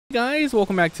Guys,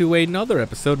 welcome back to another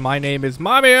episode. My name is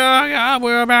Mommy.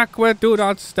 We're back with Do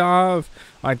Not Starve.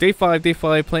 Alright, day 5,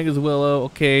 playing as Willow.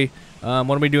 Okay, what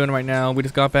are we doing right now? We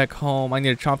just got back home. I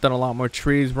need to chop down a lot more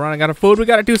trees. We're running out of food. We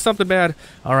gotta do something bad.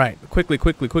 Alright, quickly.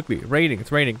 Raining,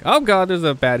 it's raining. Oh god, there's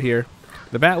a bat here.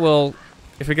 The bat will,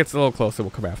 if it gets a little closer, will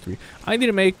come after me. I need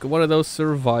to make one of those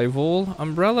survival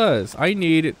umbrellas. I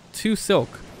need 2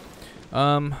 silk.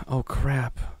 Oh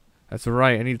crap. That's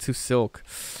right, I need 2 silk.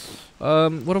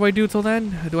 What do I do till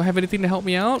then? Do I have anything to help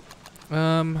me out?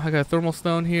 I got a thermal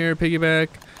stone here, piggyback.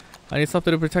 I need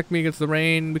something to protect me against the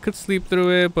rain. We could sleep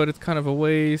through it, but it's kind of a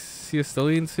waste. See a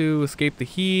lean to escape the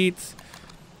heat.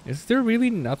 Is there really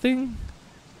nothing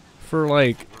for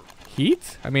like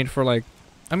heat? I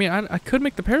could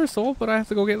make the parasol, but I have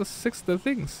to go get the 6 of the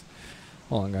things.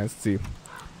 Hold on, guys. Let's see.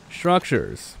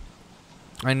 Structures.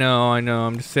 I know.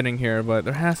 I'm just sitting here, but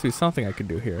there has to be something I could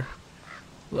do here.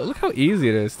 Look how easy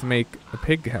it is to make a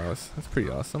pig house. That's pretty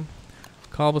awesome.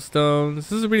 Cobblestones.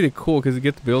 This is really cool because you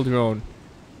get to build your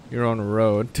own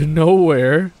road to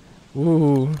nowhere.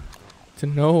 Ooh, to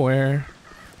nowhere.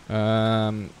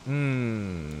 Laminated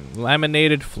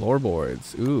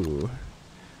floorboards. Ooh,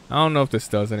 I don't know if this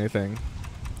does anything.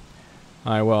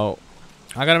 Alright, well,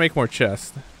 I gotta make more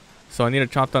chests, so I need to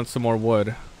chop down some more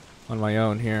wood on my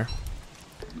own here.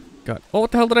 God, oh,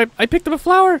 what the hell did I picked up a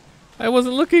flower? I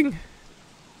wasn't looking.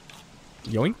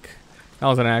 Yoink. That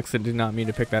was an accident. Did not mean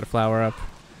to pick that flower up.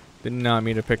 Did not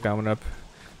mean to pick that one up.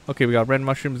 Okay, we got red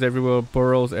mushrooms everywhere,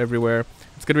 burrows everywhere.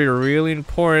 It's going to be really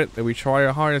important that we try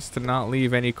our hardest to not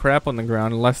leave any crap on the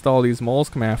ground lest all these moles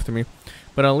come after me.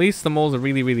 But at least the moles are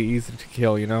really easy to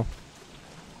kill, you know.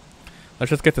 Let's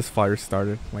just get this fire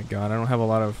started. My god, I don't have a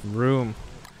lot of room.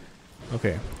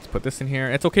 Okay, let's put this in here.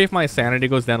 It's okay if my sanity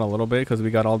goes down a little bit because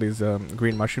we got all these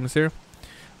green mushrooms here.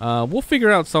 We'll figure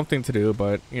out something to do,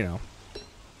 but, you know.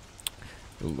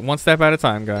 One step at a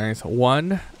time, guys.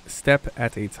 One step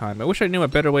at a time. I wish I knew a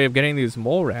better way of getting these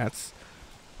mole rats.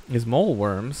 These mole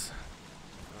worms.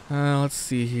 Let's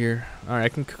see here. Alright, I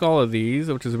can cook all of these,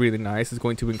 which is really nice. It's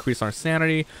going to increase our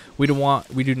sanity. We do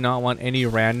not want any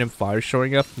random fires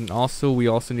showing up. And also, we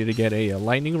also need to get a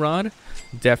lightning rod.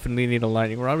 Definitely need a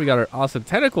lightning rod. We got our awesome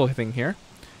tentacle thing here.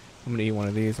 I'm going to eat one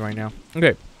of these right now.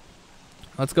 Okay.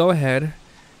 Let's go ahead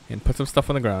and put some stuff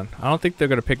on the ground. I don't think they're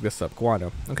going to pick this up.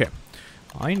 Guano. Okay.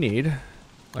 I need,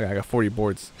 like, I got 40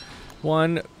 boards.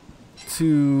 1,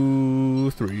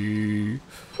 2, 3,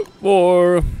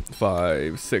 4,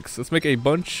 5, 6. Let's make a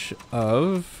bunch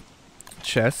of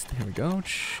chests. Here we go.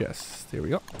 Chests. There we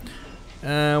go.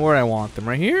 Where I want them,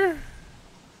 right here.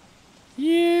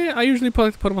 Yeah, I usually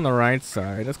like to put them on the right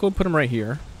side. Let's go and put them right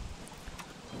here.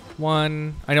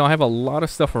 1. I know I have a lot of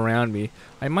stuff around me.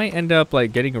 I might end up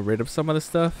like getting rid of some of the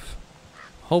stuff.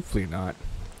 Hopefully not.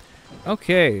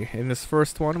 Okay, in this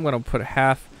first one, I'm going to put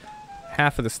half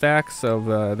of the stacks of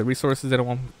the resources that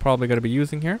I'm probably going to be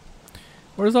using here.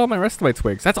 Where's all my rest of my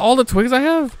twigs? That's all the twigs I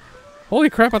have?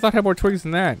 Holy crap, I thought I had more twigs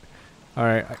than that.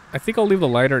 Alright, I think I'll leave the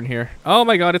lighter in here. Oh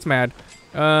my god, it's mad.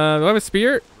 Do I have a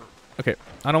spear? Okay,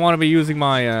 I don't want to be using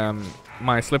my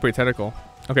my slippery tentacle.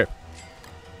 Okay.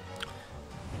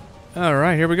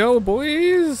 Alright, here we go,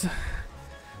 boys.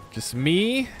 Just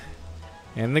me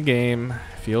and the game.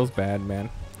 Feels bad, man.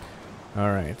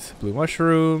 Alright, blue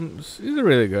mushrooms. These are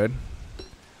really good.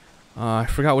 I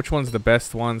forgot which one's the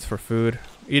best ones for food.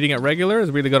 Eating it regular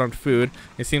is really good on food.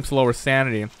 It seems to lower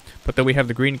sanity. But then we have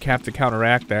the green cap to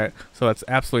counteract that. So that's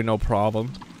absolutely no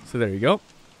problem. So there you go.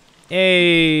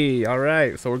 Hey!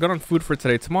 Alright, so we're good on food for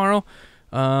today. Tomorrow,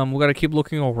 we gotta keep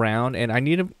looking around. And I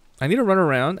need to run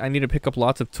around. I need to pick up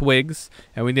lots of twigs,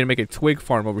 and we need to make a twig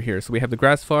farm over here. So we have the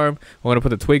grass farm. We're going to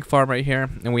put the twig farm right here,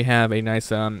 and we have a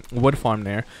nice wood farm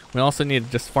there. We also need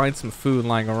to just find some food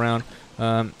lying around.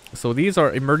 So these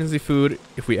are emergency food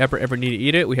if we ever need to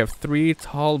eat it. We have 3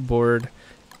 tall bird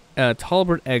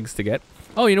eggs to get.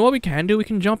 Oh, you know what we can do? We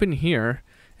can jump in here,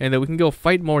 and then we can go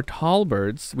fight more tall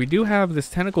birds. We do have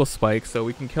this tentacle spike, so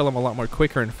we can kill them a lot more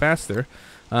quicker and faster.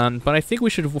 But I think we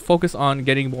should focus on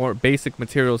getting more basic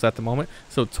materials at the moment.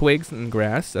 So twigs and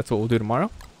grass, that's what we'll do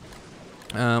tomorrow.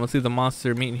 Let's leave the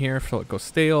monster meat in here so it goes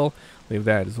stale. Leave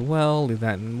that as well. Leave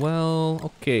that in well.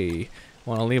 Okay.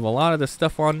 Want to leave a lot of this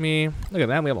stuff on me. Look at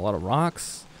that. We have a lot of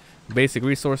rocks. Basic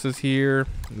resources here.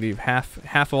 Leave half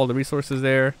of all the resources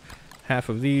there. Half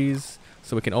of these.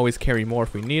 So we can always carry more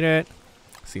if we need it.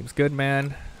 Seems good,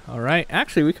 man. Alright.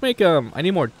 Actually, we can make, I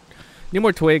need more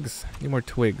twigs. Need more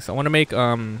twigs. I want to make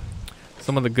some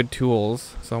of the good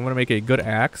tools. So I'm going to make a good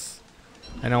axe.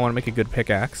 And I want to make a good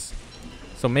pickaxe.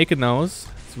 So making those,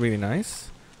 it's really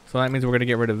nice. So that means we're gonna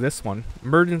get rid of this one.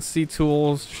 Emergency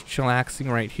tools,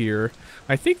 chillaxing right here.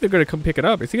 I think they're gonna come pick it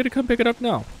up. Is he gonna come pick it up?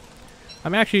 No.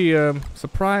 I'm actually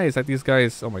surprised that these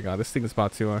guys. Oh my god, this thing is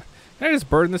about to. Can I just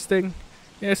burn this thing?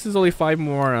 Yeah, this is only 5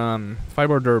 more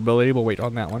durability. We'll wait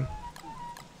on that one.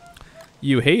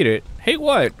 You hate it? Hate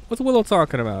what? What's Willow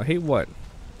talking about? Hate what?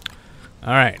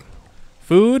 All right,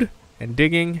 food and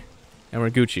digging, and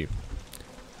we're Gucci.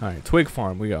 All right, twig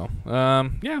farm. We go.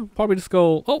 Yeah, probably just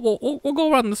go. Oh, we'll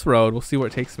go around this road. We'll see where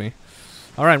it takes me.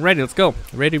 All right, ready. Let's go.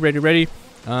 Ready.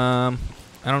 I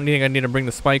don't think I need to bring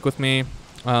the spike with me.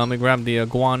 Let me grab the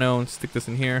guano and stick this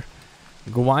in here.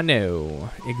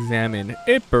 Guano. Examine.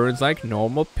 It burns like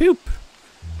normal poop.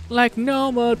 Like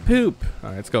normal poop. All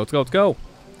right, let's go.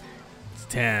 It's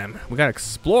time. We gotta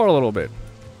explore a little bit.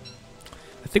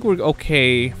 I think we're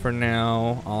okay for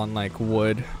now on like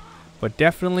wood, but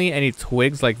definitely any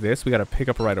twigs like this we gotta pick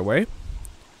up right away.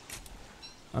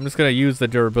 I'm just gonna use the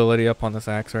durability up on this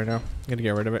axe right now. I'm gonna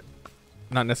get rid of it.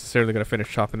 Not necessarily gonna finish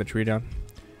chopping the tree down.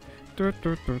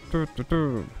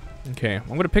 Okay,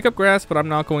 I'm gonna pick up grass, but I'm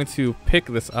not going to pick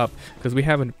this up because we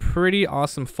have a pretty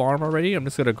awesome farm already. I'm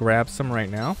just gonna grab some right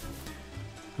now.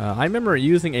 I remember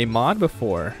using a mod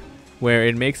before where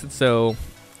it makes it so,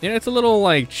 you know, it's a little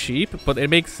like cheap, but it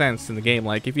makes sense in the game.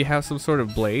 Like if you have some sort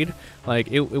of blade, like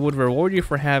it would reward you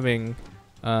for having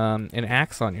an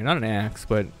axe on you. Not an axe,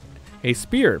 but a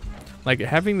spear. Like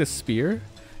having this spear,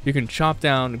 you can chop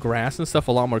down grass and stuff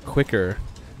a lot more quicker.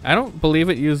 I don't believe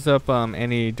it used up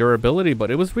any durability, but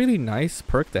it was really nice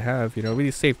perk to have, you know, really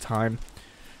saved time.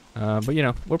 But you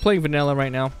know, we're playing vanilla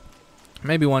right now.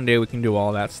 Maybe one day we can do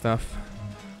all that stuff.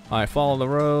 Alright, follow the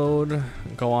road,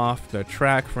 go off the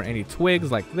track for any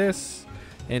twigs like this,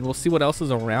 and we'll see what else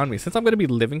is around me. Since I'm going to be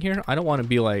living here, I don't want to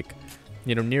be like,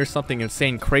 you know, near something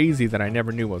insane crazy that I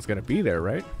never knew was going to be there,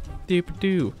 right?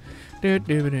 Doop-a-doo.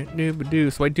 Doop-a-doo.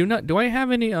 So do I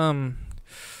have any,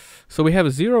 so we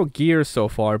have 0 gears so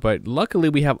far, but luckily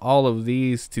we have all of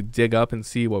these to dig up and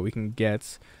see what we can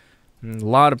get. A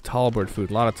lot of tallbird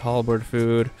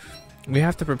food. We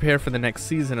have to prepare for the next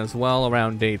season as well,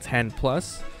 around day 10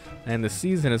 plus. And the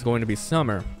season is going to be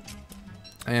summer.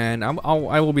 And I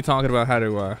will be talking about how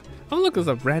to, oh look, there's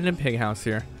a random pig house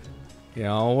here.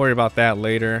 Yeah, I'll worry about that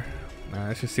later.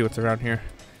 Let's just see what's around here.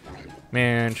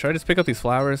 Man, should I just pick up these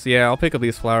flowers? Yeah, I'll pick up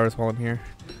these flowers while I'm here.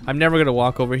 I'm never going to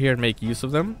walk over here and make use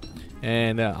of them.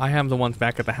 And I have the ones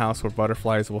back at the house where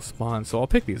butterflies will spawn, so I'll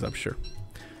pick these up, sure.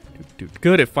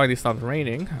 Good, it finally stopped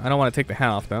raining. I don't want to take the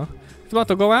half, though. It's about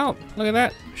to go out. Look at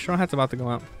that. Straw hat's about to go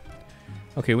out.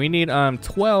 Okay, we need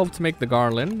 12 to make the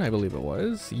garland, I believe it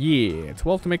was. Yeah,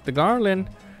 12 to make the garland.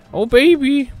 Oh,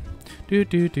 baby. Can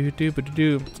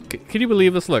you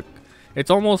believe this? Look,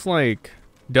 it's almost like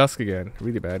dusk again.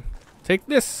 Really bad. Take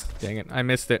this. Dang it, I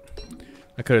missed it.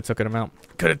 I could have taken him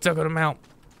out.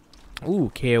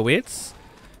 Ooh, carrots.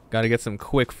 Gotta get some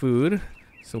quick food.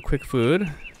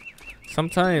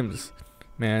 Sometimes,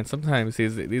 man,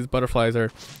 these butterflies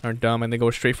are dumb and they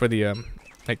go straight for the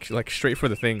like straight for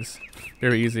the things.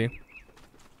 Very easy.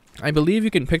 I believe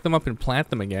you can pick them up and plant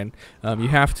them again. You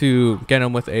have to get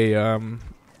them with a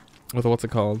what's it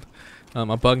called,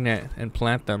 a bug net and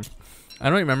plant them. I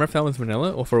don't remember if that was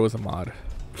vanilla or if it was a mod.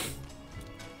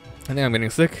 I think I'm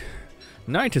getting sick.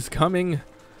 Night is coming.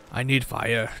 I need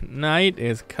fire. Night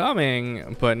is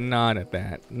coming, but not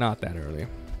that early.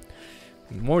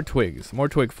 More twigs, more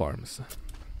twig farms.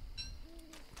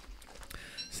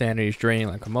 Sanity's draining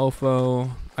like a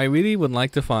mofo. I really would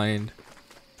like to find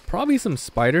probably some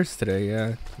spiders today.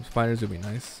 Yeah, some spiders would be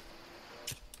nice.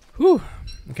 Whew.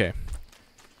 Okay.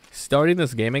 Starting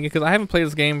this game again because I haven't played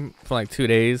this game for like 2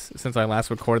 days since I last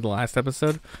recorded the last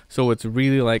episode. So it's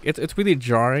really like it's really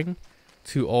jarring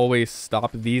to always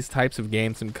stop these types of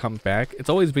games and come back. It's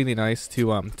always really nice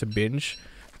to binge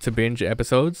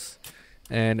episodes.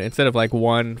 And instead of like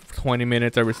 20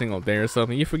 minutes every single day or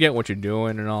something, you forget what you're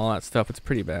doing and all that stuff. It's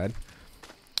pretty bad.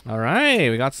 All right,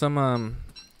 we got some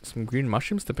green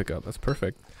mushrooms to pick up. That's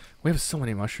perfect. We have so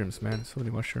many mushrooms, man. So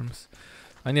many mushrooms.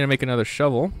 I need to make another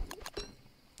shovel.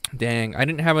 Dang, I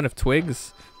didn't have enough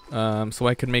twigs, so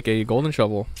I could make a golden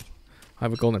shovel. I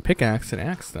have a golden pickaxe and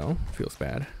axe though. Feels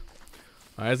bad.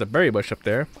 There's a berry bush up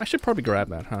there. I should probably grab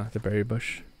that, huh? The berry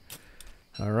bush.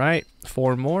 All right,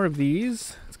 4 more of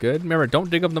these. It's good. Remember, don't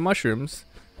dig up the mushrooms.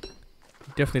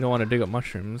 You definitely don't want to dig up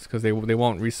mushrooms because they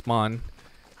won't respawn.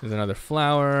 There's another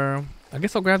flower. I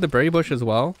guess I'll grab the berry bush as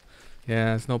well. Yeah,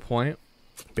 there's no point.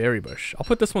 Berry bush. I'll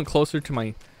put this one closer to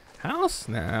my house.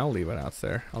 Nah, I'll leave it out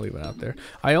there.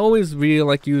 I always really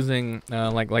like using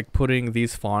like putting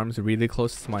these farms really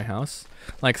close to my house.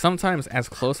 Like sometimes as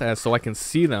close as so I can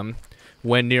see them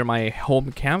when near my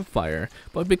home campfire.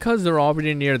 But because they're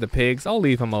already near the pigs, I'll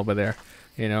leave them over there.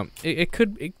 You know,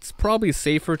 it's probably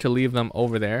safer to leave them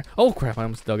over there. Oh crap, I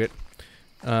almost dug it.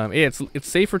 Yeah, it's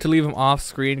safer to leave them off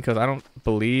screen because I don't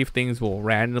believe things will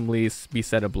randomly be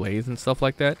set ablaze and stuff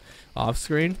like that off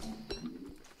screen.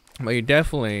 But you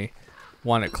definitely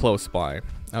want it close by.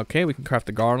 Okay, we can craft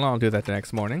the garland. I'll do that the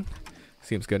next morning.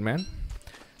 Seems good, man.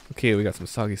 Okay, we got some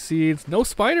soggy seeds. No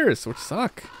spiders, which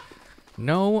suck.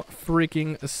 No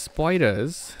freaking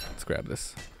spiders. Let's grab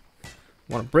this.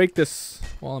 Want to break this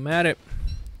while I'm at it.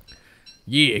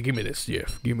 Yeah, give me this. Yeah,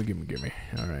 give me.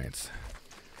 All right.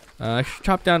 I should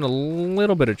chop down a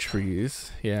little bit of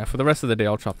trees. Yeah, for the rest of the day,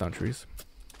 I'll chop down trees.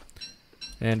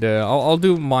 And I'll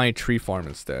do my tree farm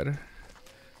instead.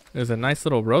 There's a nice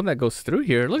little road that goes through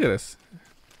here. Look at this.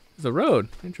 There's a road.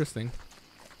 Interesting.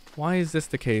 Why is this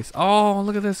the case? Oh,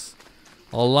 look at this.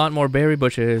 A lot more berry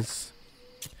bushes.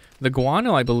 The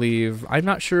guano, I believe. I'm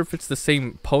not sure if it's the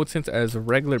same potent as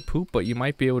regular poop, but you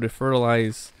might be able to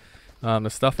fertilize the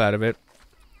stuff out of it.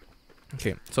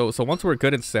 Okay, so once we're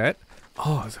good and set.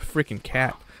 Oh, it's a freaking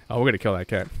cat. Oh, we're gonna kill that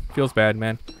cat. Feels bad,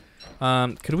 man.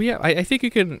 Could we? I think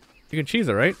you can cheese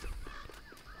it, right?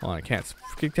 Hold on, I can't.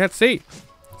 Freaking cat, see.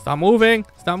 Stop moving!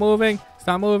 Stop moving!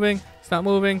 Stop moving! Stop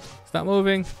moving! Stop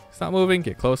moving! Stop moving!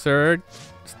 Get closer.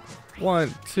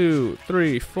 1, 2,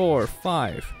 3, 4,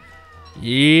 5.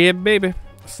 Yeah, baby.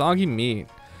 Soggy meat.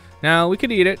 Now we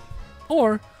could eat it,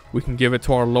 or we can give it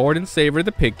to our Lord and Savior,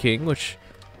 the Pig King, which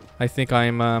I think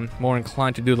I'm more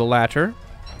inclined to do the latter.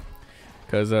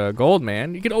 Because gold,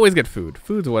 man, you can always get food.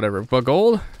 Food's whatever, but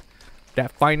gold,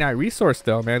 that finite resource,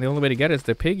 though, man. The only way to get it is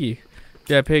the piggy.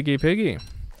 Yeah, piggy.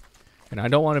 And I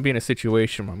don't want to be in a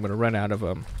situation where I'm going to run out of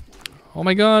them. Oh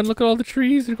my god, look at all the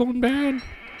trees. They're going bad.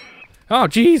 Oh,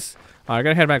 jeez. I got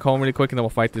to head back home really quick and then we'll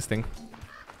fight this thing.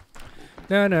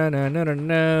 No.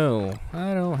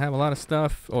 I don't have a lot of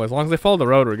stuff. Oh, as long as they follow the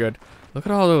road, we're good. Look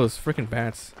at all those freaking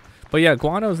bats. But yeah,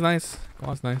 guano's nice.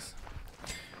 Guano's nice.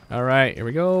 All right, here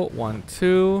we go. 1,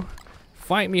 2.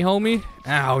 Fight me, homie.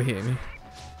 Ow, he hit me.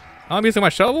 Oh, I'm using my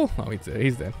shovel? Oh,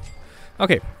 he's dead.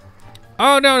 Okay.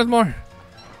 Oh, no, there's more.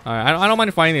 All right, I don't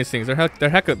mind fighting these things.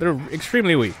 They're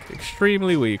extremely weak.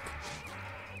 Extremely weak.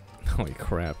 Holy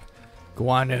crap.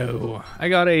 Guano. I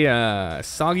got a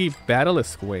soggy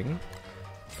basilisk wing.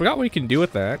 Forgot what you can do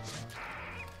with that.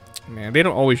 Man, they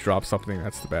don't always drop something.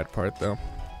 That's the bad part, though.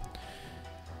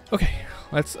 Okay,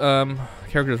 let's,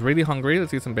 character's really hungry.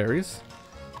 Let's get some berries.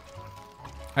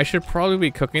 I should probably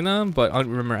be cooking them, but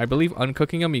remember, I believe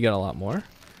uncooking them, you get a lot more.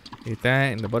 Eat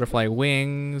that, and the butterfly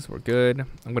wings, we're good.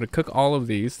 I'm gonna cook all of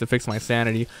these to fix my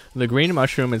sanity. The green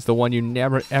mushroom is the one you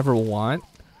never ever want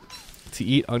to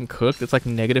eat uncooked. It's like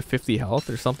negative 50 health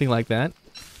or something like that.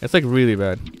 It's like really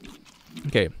bad.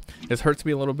 Okay, this hurts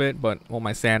me a little bit, but well,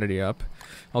 my sanity up.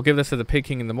 I'll give this to the Pig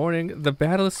King in the morning. The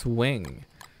basilisk wing.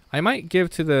 I might give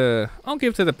to the... I'll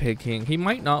give to the Pig King. He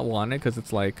might not want it because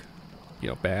it's like, you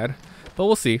know, bad. But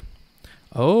we'll see.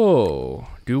 Oh,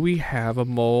 do we have a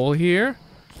mole here?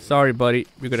 Sorry, buddy.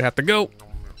 You're going to have to go.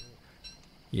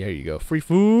 Yeah, here you go. Free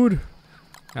food.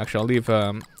 Actually,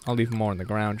 I'll leave more on the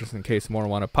ground just in case more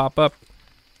want to pop up.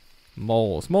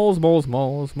 Moles. Moles.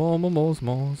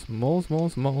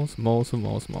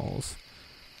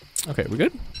 Okay, we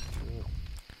good?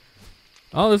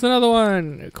 Oh, there's another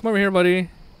one. Come over here, buddy.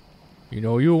 You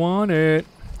know you want it.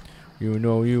 You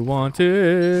know you want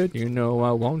it. You know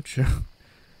I want you.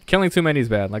 Killing too many is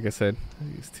bad, like I said.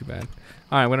 It's too bad.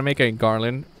 Alright, I'm going to make a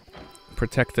garland.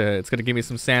 Protect it's going to give me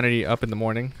some sanity up in the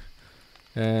morning.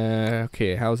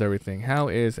 Okay, how's everything? How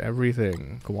is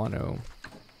everything? Guano.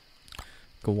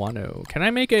 Can I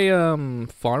make a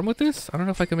farm with this? I don't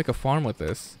know if I can make a farm with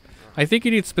this. I think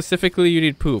you need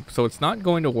poop, so it's not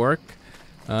going to work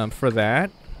for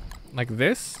that. Like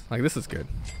this is good.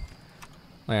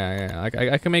 Yeah.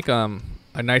 I can make a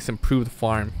nice improved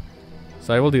farm.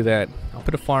 So I will do that. I'll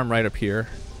put a farm right up here.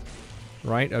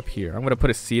 Right up here. I'm gonna put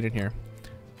a seed in here.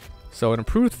 So an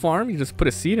improved farm, you just put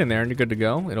a seed in there and you're good to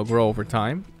go. It'll grow over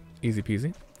time. Easy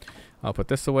peasy. I'll put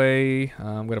this away.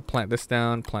 I'm gonna plant this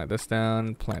down, plant this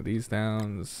down, plant these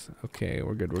downs. Okay,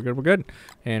 we're good.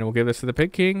 And we'll give this to the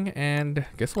Pig King, and I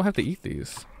guess we'll have to eat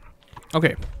these.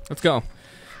 Okay, let's go.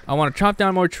 I want to chop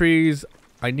down more trees.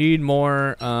 I need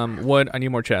more wood. I need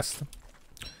more chests.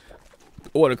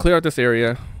 I want to clear out this area,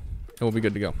 and we'll be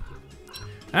good to go.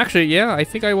 Actually, yeah, I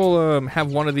think I will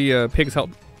have one of the pigs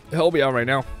help me out right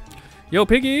now. Yo,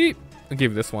 piggy! I'll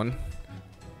give you this one.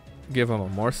 Give him a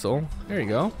morsel. There you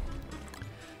go.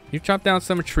 You chop down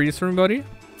some trees for me, buddy.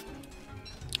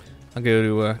 I'll go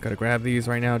to, gotta grab these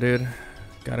right now, dude.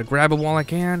 Gotta grab them while I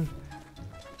can.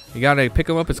 You gotta pick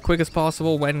them up as quick as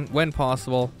possible when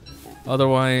possible.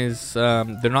 Otherwise,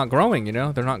 they're not growing, you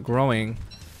know? They're not growing.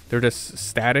 They're just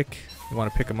static. You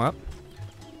want to pick them up.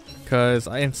 Because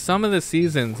in some of the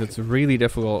seasons, it's really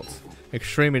difficult.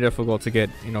 Extremely difficult to get,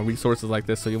 you know, resources like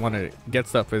this. So you want to get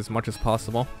stuff as much as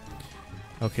possible.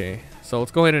 Okay, so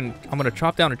let's go ahead and I'm going to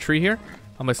chop down a tree here.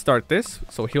 I'm going to start this.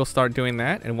 So he'll start doing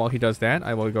that. And while he does that,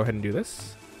 I will go ahead and do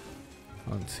this.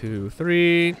 1, 2,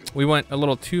 3. We went a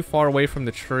little too far away from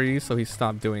the tree, so he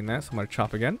stopped doing that. So I'm going to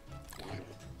chop again.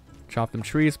 Chop them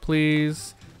trees,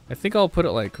 please. I think I'll put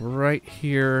it like right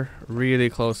here, really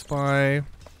close by.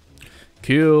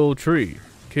 Kill tree.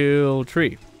 Kill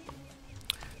tree.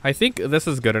 I think this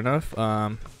is good enough.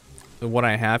 What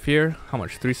I have here, how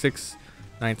much? 3, 6,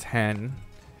 9, 10.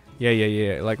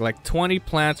 Yeah. Like 20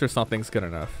 plants or something's good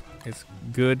enough. It's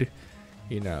good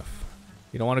enough.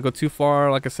 You don't want to go too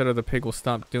far, like I said, or the pig will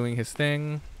stop doing his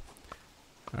thing.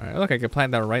 All right, look, I can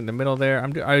plant that right in the middle there.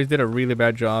 I did a really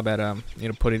bad job at you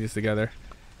know, putting these together.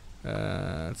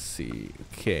 Let's see.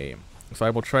 Okay, so I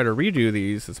will try to redo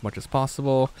these as much as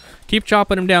possible. Keep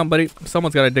chopping them down, buddy.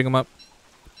 Someone's got to dig them up.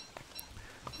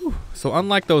 Whew. So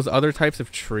unlike those other types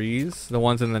of trees, the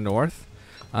ones in the north,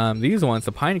 these ones,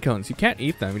 the pine cones, you can't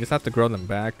eat them. You just have to grow them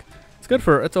back. It's good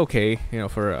for, it's okay, you know,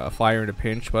 for a fire in a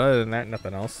pinch, but other than that,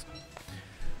 nothing else.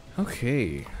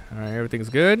 Okay, all right, everything's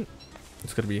good.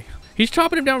 It's gonna be. He's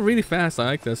chopping him down really fast. I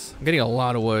like this. I'm getting a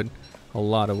lot of wood. A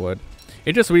lot of wood.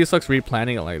 It just really sucks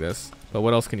replanting it like this. But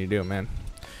what else can you do, man?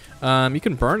 You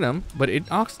can burn them, but it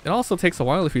also takes a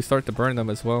while if you start to burn them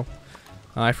as well.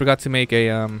 I forgot to make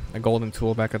a golden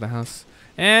tool back at the house.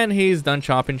 And he's done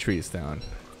chopping trees down.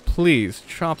 Please,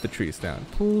 chop the trees down.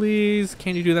 Please,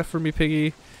 can you do that for me,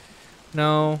 piggy?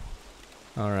 No?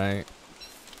 Alright.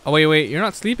 Oh, wait. You're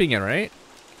not sleeping yet, right?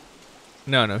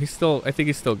 No, he's still, I think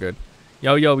he's still good.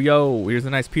 Yo, here's a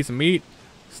nice piece of meat.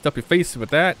 Stuff your face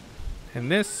with that.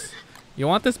 And this. You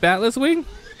want this batless wing?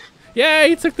 Yeah,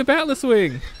 he took the batless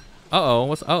wing. Uh-oh,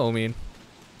 what's uh-oh mean?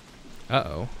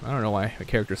 Uh-oh, I don't know why the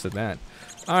character said that.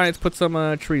 Alright, let's put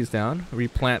some trees down.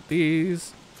 Replant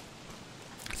these.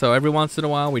 So every once in a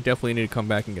while, we definitely need to come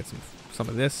back and get some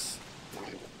of this.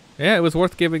 Yeah, it was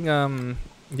worth giving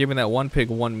that one pig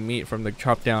one meat from the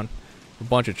chop down a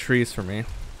bunch of trees for me.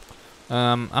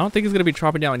 I don't think he's gonna be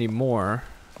chopping down anymore.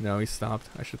 No, he stopped.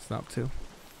 I should stop too.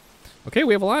 Okay,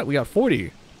 we have a lot. We got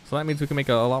 40. So that means we can make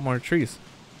a lot more trees.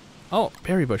 Oh,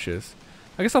 berry bushes.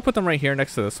 I guess I'll put them right here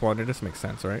next to this one. It just makes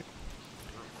sense, right?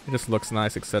 It just looks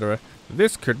nice, etc.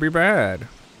 This could be bad.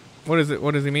 What is it?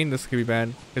 What does he mean? This could be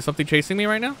bad. Is something chasing me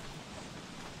right now?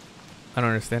 I don't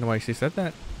understand why she said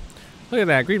that. Look at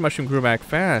that. Green mushroom grew back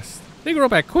fast. They grow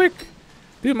back quick.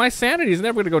 Dude, my sanity is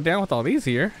never going to go down with all these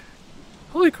here.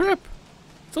 Holy crap.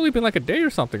 It's only been like a day or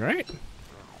something, right?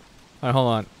 Alright,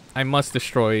 hold on. I must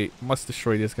destroy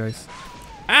these guys.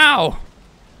 Ow!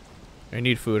 I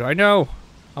need food. I know.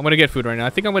 I'm gonna get food right now. I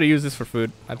think I'm gonna use this for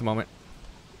food at the moment.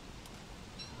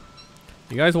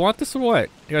 You guys want this or what?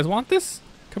 You guys want this?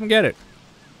 Come and get it.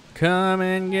 Come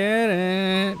and get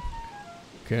it.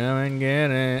 Come and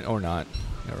get it. Or not.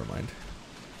 Never mind.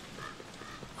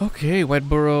 Okay, wet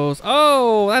burrows.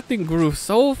 Oh, that thing grew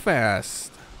so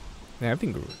fast. Yeah, that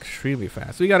thing grew extremely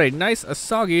fast. We got a nice,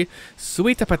 soggy,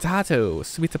 sweet potato.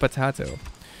 Sweet potato.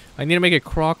 I need to make a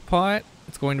crock pot.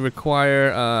 It's going to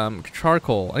require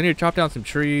charcoal. I need to chop down some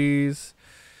trees.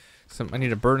 I need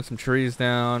to burn some trees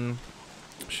down.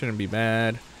 Shouldn't be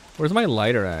bad. Where's my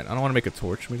lighter at? I don't want to make a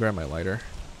torch. Let me grab my lighter.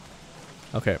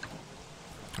 Okay.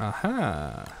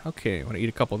 Aha. Okay, I want to eat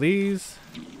a couple of these.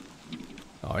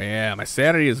 Oh yeah, my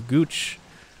sanity is gooch.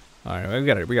 All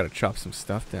right, we gotta chop some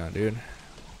stuff down, dude.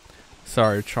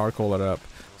 Sorry, charcoal it up.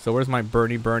 So where's my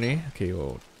Bernie? Okay,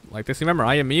 well, like this. Remember,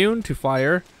 I am immune to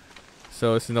fire,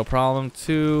 so this is no problem.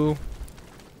 2,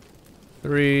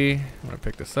 3. I'm gonna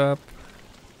pick this up.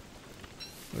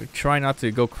 We try not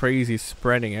to go crazy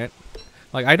spreading it.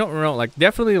 Like I don't know, like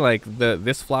definitely like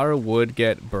this flower would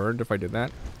get burned if I did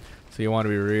that. So you want to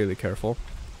be really careful.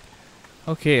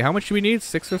 Okay, how much do we need?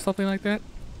 6 or something like that.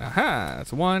 Aha,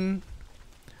 that's 1.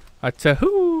 A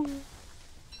 2.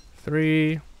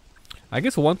 3. I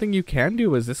guess one thing you can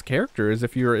do as this character is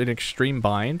if you're in extreme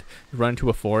bind, you run into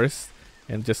a forest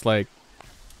and just like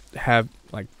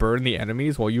burn the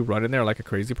enemies while you run in there like a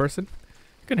crazy person.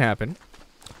 It can happen.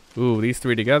 Ooh, these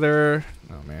 3 together.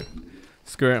 Oh man.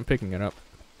 Screw it, I'm picking it up.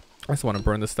 I just want to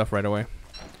burn this stuff right away.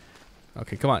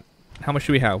 Okay, come on. How much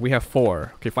do we have? We have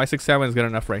 4. Okay, 5, 6, 7 is good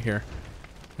enough right here.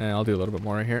 And I'll do a little bit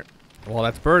more right here. While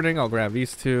that's burning, I'll grab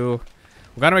these 2.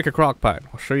 We gotta make a crock pot.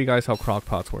 I'll show you guys how crock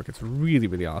pots work. It's really,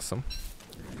 really awesome.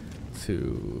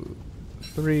 2,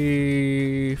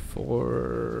 3,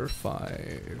 4,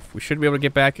 5. We should be able to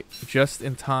get back just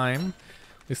in time.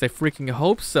 At least I freaking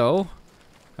hope so.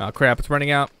 Oh crap, it's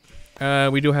running out.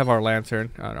 We do have our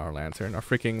lantern. Not our lantern, our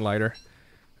freaking lighter.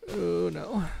 Oh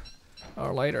no.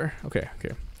 Our lighter. Okay,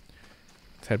 okay.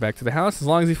 Let's head back to the house. As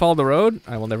long as you follow the road,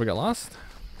 I will never get lost.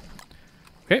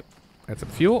 Okay, that's some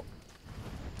fuel.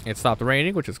 It stopped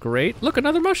raining, which is great. Look,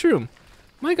 another mushroom.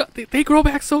 My god, they grow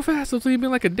back so fast. It's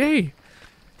been like a day.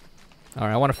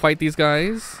 Alright, I want to fight these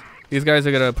guys. These guys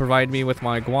are going to provide me with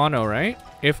my guano, right?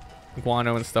 If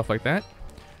guano and stuff like that.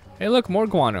 Hey, look, more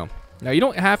guano. Now, you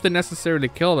don't have to necessarily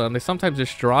kill them. They sometimes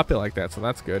just drop it like that, so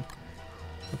that's good.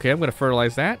 Okay, I'm going to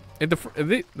fertilize that. The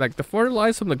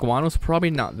fertilize from the guano is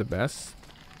probably not the best.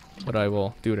 But I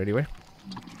will do it anyway.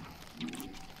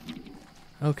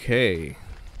 Okay.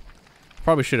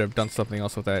 Probably should have done something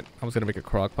else with that. I was going to make a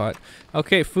crock pot.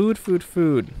 Okay, food.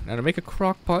 Now, to make a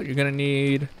crock pot, you're going to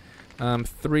need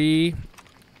 3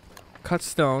 cut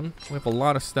stone. We have a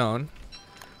lot of stone.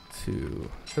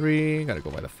 2, 3. Got to go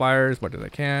by the fire as much as I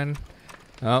can.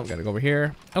 Oh, got to go over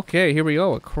here. Okay, here we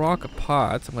go. A crock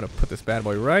pot. I'm going to put this bad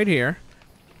boy right here.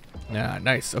 Yeah,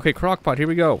 nice. Okay, crock pot. Here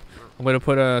we go. I'm going to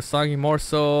put a soggy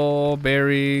morsel,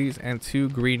 berries, and 2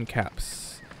 green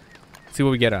caps. Let's see what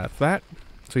we get out of that.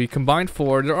 So you combine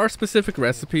 4. There are specific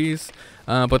recipes,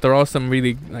 but there are some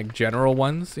really like general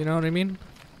ones. You know what I mean?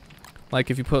 Like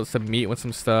if you put some meat with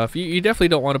some stuff, you definitely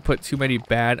don't want to put too many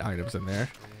bad items in there.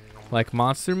 Like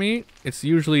monster meat, it's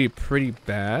usually pretty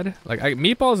bad. Like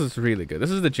meatballs is really good.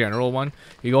 This is the general one.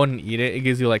 You go in and eat it. It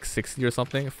gives you like 60 or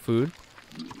something food.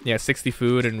 Yeah, 60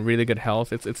 food and really good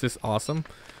health. It's just awesome.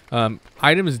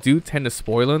 Items do tend to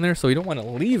spoil in there, so you don't want to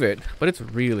leave it, but it's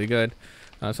really good.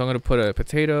 So I'm going to put a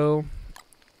potato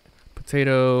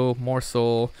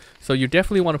morsel. So you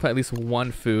definitely want to put at least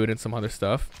 1 food and some other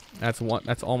stuff. That's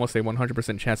almost a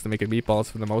 100% chance to make it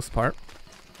meatballs for the most part.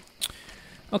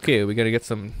 Okay, we got to get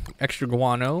some extra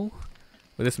guano.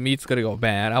 But this meat's going to go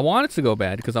bad. I want it to go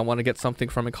bad because I want to get something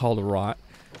from it called rot.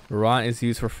 Rot is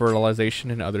used for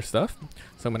fertilization and other stuff.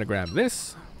 So I'm going to grab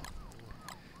this.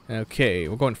 Okay,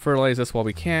 we'll go and fertilize this while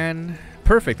we can.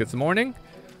 Perfect, it's morning.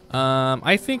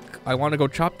 I think I want to go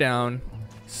chop down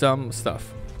some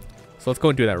stuff. So let's go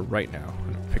and do that right now.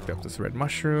 I picked up this red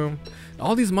mushroom.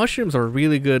 All these mushrooms are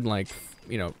really good, like,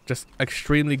 you know, just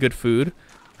extremely good food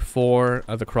for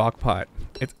the crock pot.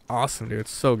 It's awesome, dude.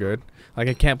 It's so good. Like,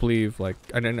 I can't believe, like,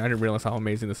 I didn't realize how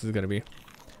amazing this is going to be.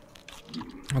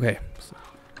 Okay. So,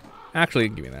 actually,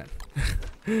 give me that.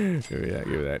 give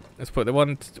me that. Let's put the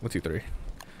 1, 2, 3.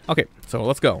 Okay, so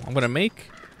let's go. I'm going to make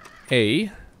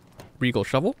a regal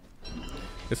shovel.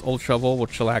 This old shovel will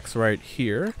chillax right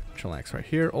here. Chillax right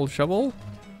here. Old shovel.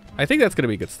 I think that's going to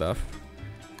be good stuff.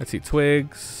 Let's see.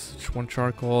 Twigs. 1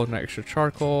 charcoal. Not extra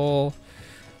charcoal.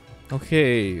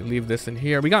 Okay. Leave this in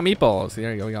here. We got meatballs.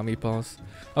 There you go. We got meatballs.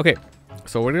 Okay.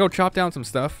 So we're going to go chop down some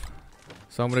stuff.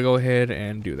 So I'm going to go ahead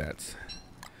and do that.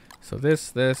 So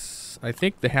this. I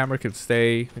think the hammer can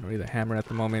stay. We don't need the hammer at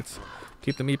the moment.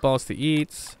 Keep the meatballs to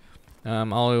eat.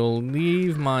 I'll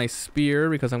leave my spear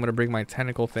because I'm going to bring my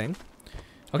tentacle thing.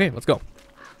 Okay, let's go.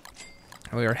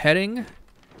 We are heading. How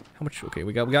much? Okay,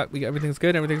 we got everything's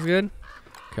good. Everything's good.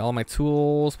 Okay, all my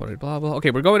tools. Blah blah blah.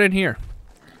 Okay, we're going in here.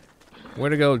 We're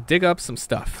gonna go dig up some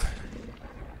stuff.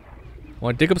 I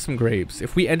want to dig up some graves.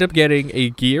 If we end up getting a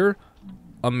gear,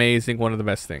 amazing. One of the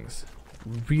best things.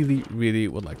 Really, really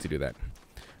would like to do that.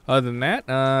 Other than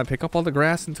that, pick up all the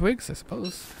grass and twigs, I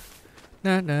suppose.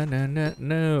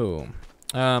 No.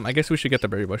 I guess we should get the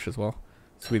berry bush as well.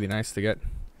 It's really nice to get.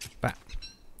 Bah.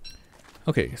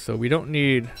 Okay, so we don't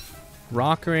need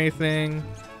rock or anything.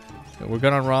 We're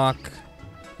good on rock.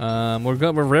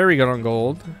 We're very good on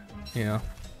gold. You know.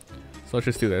 So let's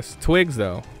just do this. Twigs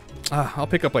though. I'll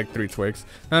pick up like 3 twigs.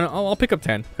 No, I'll pick up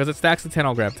 10 because it stacks to 10.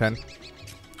 I'll grab 10.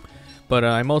 But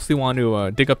I mostly want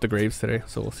to dig up the graves today,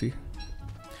 so we'll see.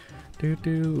 I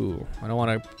don't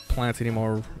want to plant any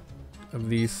more of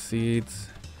these seeds.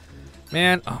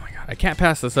 Man, oh my god, I can't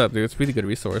pass this up, dude. It's a really good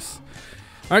resource.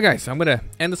 Alright guys, I'm gonna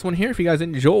end this one here. If you guys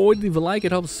enjoyed, leave a like.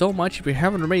 It helps so much. If you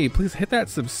haven't already, please hit that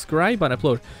subscribe button. I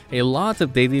upload a lot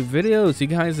of daily videos. You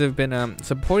guys have been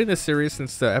supporting this series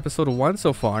since episode 1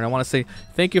 so far, and I want to say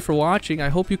thank you for watching. I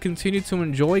hope you continue to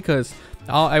enjoy, because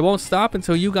I won't stop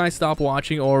until you guys stop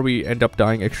watching or we end up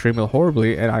dying extremely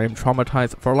horribly and I am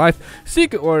traumatized for life.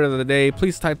 Secret word of the day,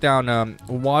 please type down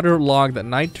waterlogged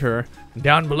nitre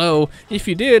down below. If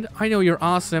you did, I know you're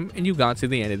awesome and you got to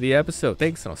the end of the episode.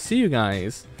 Thanks, and I'll see you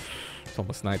guys. It's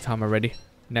almost nighttime already.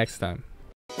 Next time.